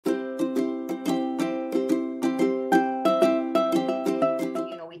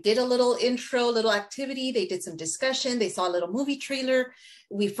did a little intro, little activity. They did some discussion. They saw a little movie trailer.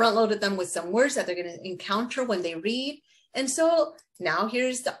 We front loaded them with some words that they're going to encounter when they read. And so now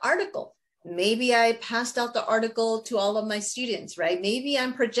here's the article. Maybe I passed out the article to all of my students, right? Maybe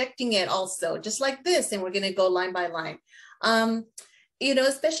I'm projecting it also, just like this, and we're going to go line by line. You know,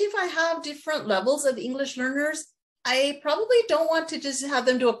 especially if I have different levels of English learners, I probably don't want to just have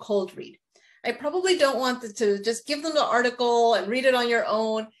them do a cold read. I probably don't want to just give them the article and read it on your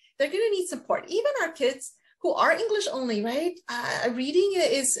own. They're going to need support. Even our kids who are English only, right? Reading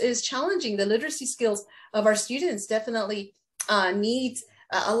is challenging. The literacy skills of our students definitely needs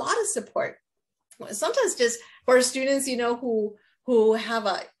a lot of support. Sometimes just for students, you know, who have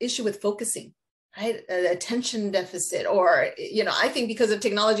an issue with focusing, right? Attention deficit, or, you know, I think because of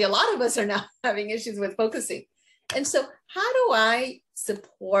technology, a lot of us are now having issues with focusing. And so how do I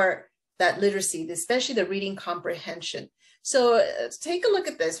support that literacy, especially the reading comprehension? So take a look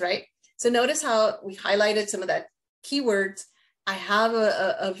at this, right? So notice how we highlighted some of that keywords. I have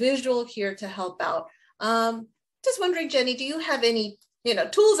a visual here to help out. Just wondering, Jenny, do you have any, you know,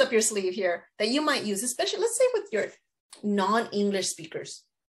 tools up your sleeve here that you might use, especially, let's say, with your non-English speakers?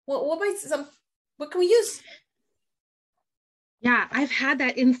 What can we use? Yeah, I've had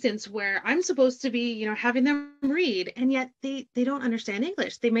that instance where I'm supposed to be, you know, having them read, and yet they don't understand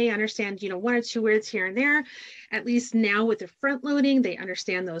English. They may understand, you know, one or two words here and there. At least now with the front loading, they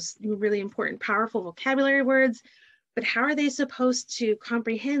understand those really important, powerful vocabulary words. But how are they supposed to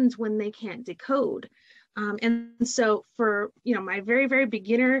comprehend when they can't decode? And so for, you know, my very, very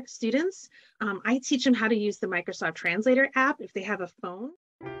beginner students, I teach them how to use the Microsoft Translator app if they have a phone.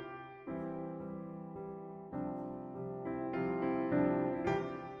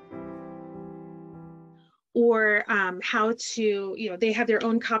 Or how to, you know, they have their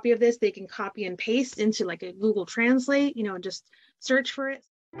own copy of this. They can copy and paste into like a Google Translate, you know, and just search for it.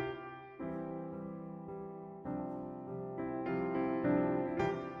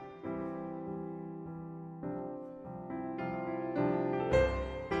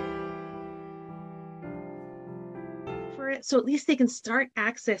 So at least they can start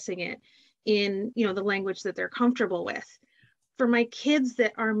accessing it in, you know, the language that they're comfortable with. For my kids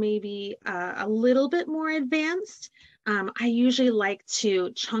that are maybe a little bit more advanced, I usually like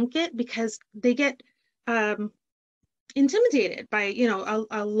to chunk it because they get intimidated by, you know,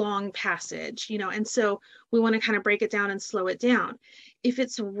 a long passage, you know, and so we want to kind of break it down and slow it down. If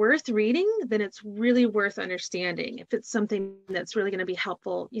it's worth reading, then it's really worth understanding. If it's something that's really going to be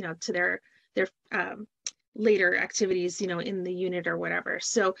helpful, you know, to their later activities, you know, in the unit or whatever.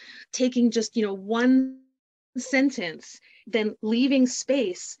 So taking just, you know, one sentence, then leaving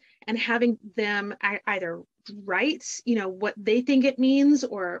space and having them either write, you know, what they think it means,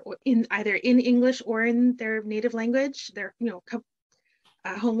 or in either in English or in their native language, their, you know,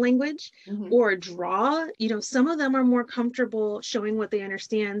 home language, or draw. You know, some of them are more comfortable showing what they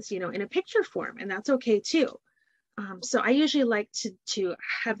understand, you know, in a picture form, and that's okay too. So I usually like to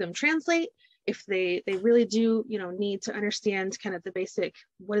have them translate if they really do, you know, need to understand kind of the basic,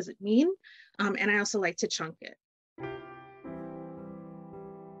 what does it mean? And I also like to chunk it.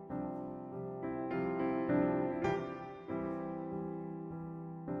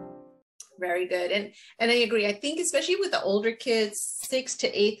 Very good. And I agree. I think especially with the older kids, 6th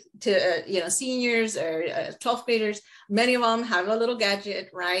to 8th to, you know, seniors or 12th graders, many of them have a little gadget,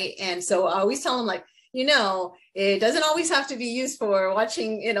 right? And so I always tell them, like, you know, it doesn't always have to be used for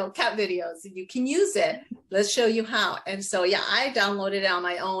watching, you know, cat videos. You can use it. Let's show you how. And so, yeah, I downloaded it on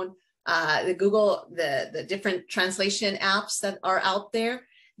my own, the Google, the different translation apps that are out there.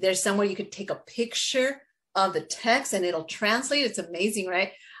 There's somewhere you could take a picture of the text and it'll translate. It's amazing,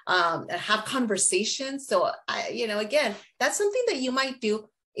 right? Have conversations. So you know, again, that's something that you might do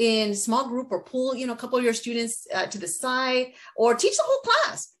in small group, or pull, you know, a couple of your students to the side, or teach the whole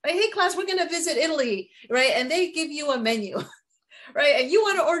class, right? Hey class, we're going to visit Italy, right? And they give you a menu, right? And you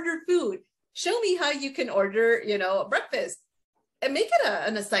want to order food. Show me how you can order, you know, breakfast, and make it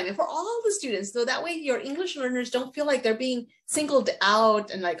an assignment for all the students. So that way your English learners don't feel like they're being singled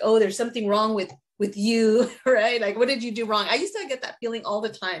out and like, oh, there's something wrong with you, right? Like, what did you do wrong? I used to get that feeling all the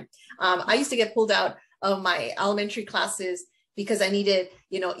time. I used to get pulled out of my elementary classes because I needed,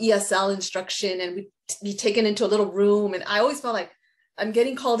 you know, ESL instruction, and we'd be taken into a little room. And I always felt like I'm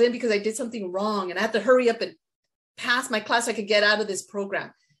getting called in because I did something wrong and I had to hurry up and pass my class so I could get out of this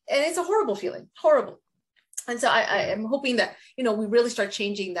program. And it's a horrible feeling, horrible. And so I am hoping that, you know, we really start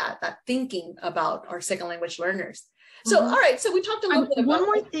changing that thinking about our second language learners. So, all right. So we talked a little bit about— one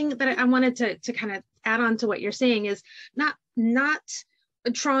more thing that I wanted to kind of add on to what you're saying is not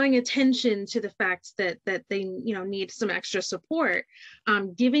drawing attention to the fact that they, you know, need some extra support,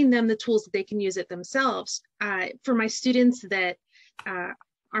 giving them the tools that they can use it themselves. For my students that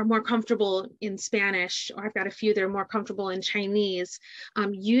are more comfortable in Spanish, or I've got a few that are more comfortable in Chinese,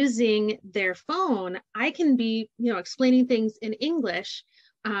 using their phone, I can be, you know, explaining things in English,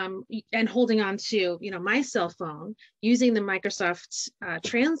 and holding on to, you know, my cell phone, using the Microsoft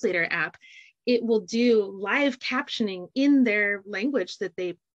Translator app. It will do live captioning in their language that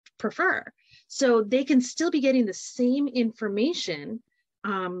they prefer. So they can still be getting the same information,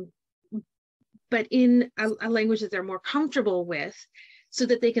 but in a language that they're more comfortable with, so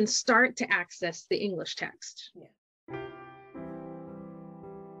that they can start to access the English text. Yeah.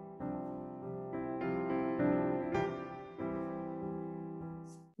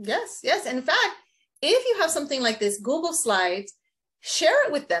 Yes, yes. In fact, if you have something like this, Google Slides, share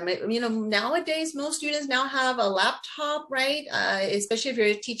it with them. You know, nowadays, most students now have a laptop, right? Especially if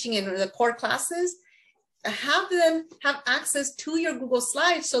you're teaching in the core classes, have them have access to your Google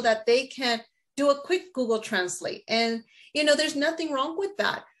Slides so that they can do a quick Google Translate. And, you know, there's nothing wrong with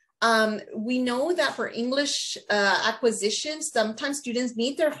that. We know that for English acquisition, sometimes students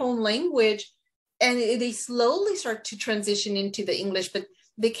need their home language and they slowly start to transition into the English, but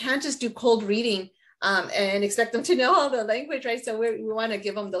they can't just do cold reading and expect them to know all the language, right? So we want to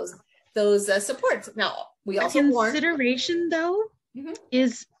give them those supports. Now, we also consideration though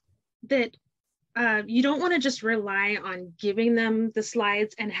is that you don't want to just rely on giving them the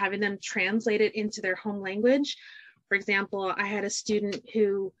slides and having them translate it into their home language. For example, I had a student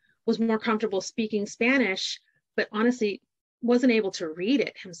who was more comfortable speaking Spanish, but honestly wasn't able to read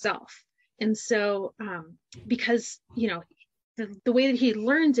it himself. And so because, you know, the way that he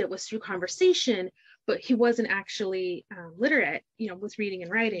learned it was through conversation, but he wasn't actually literate, you know, with reading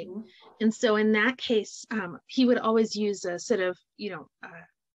and writing. And so in that case, he would always use a set of, you know,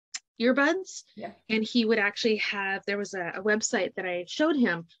 earbuds. Yeah. And he would actually have, there was a website that I showed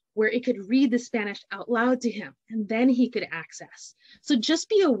him where it could read the Spanish out loud to him, and then he could access. So just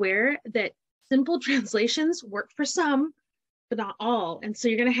be aware that simple translations work for some, but not all. And so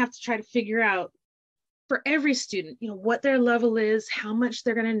you're going to have to try to figure out for every student, you know, what their level is, how much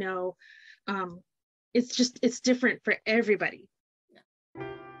they're going to know. It's different for everybody. And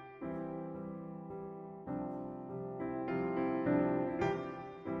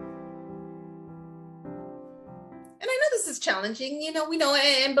I know this is challenging, you know, we know,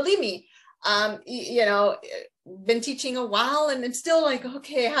 and believe me, you know, been teaching a while and I'm still like,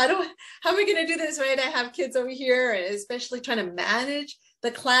 okay, how am I going to do this, right? I have kids over here, and especially trying to manage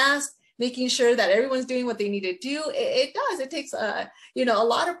the class, making sure that everyone's doing what they need to do. It takes, you know, a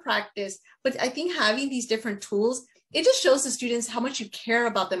lot of practice, but I think having these different tools, it just shows the students how much you care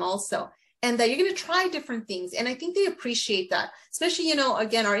about them also, and that you're going to try different things. And I think they appreciate that, especially, you know,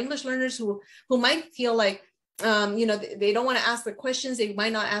 again, our English learners who might feel like, you know, they don't want to ask the questions, they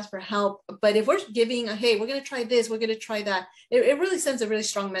might not ask for help. But if we're giving, hey, we're going to try this, we're going to try that, it really sends a really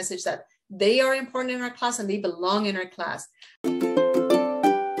strong message that they are important in our class and they belong in our class.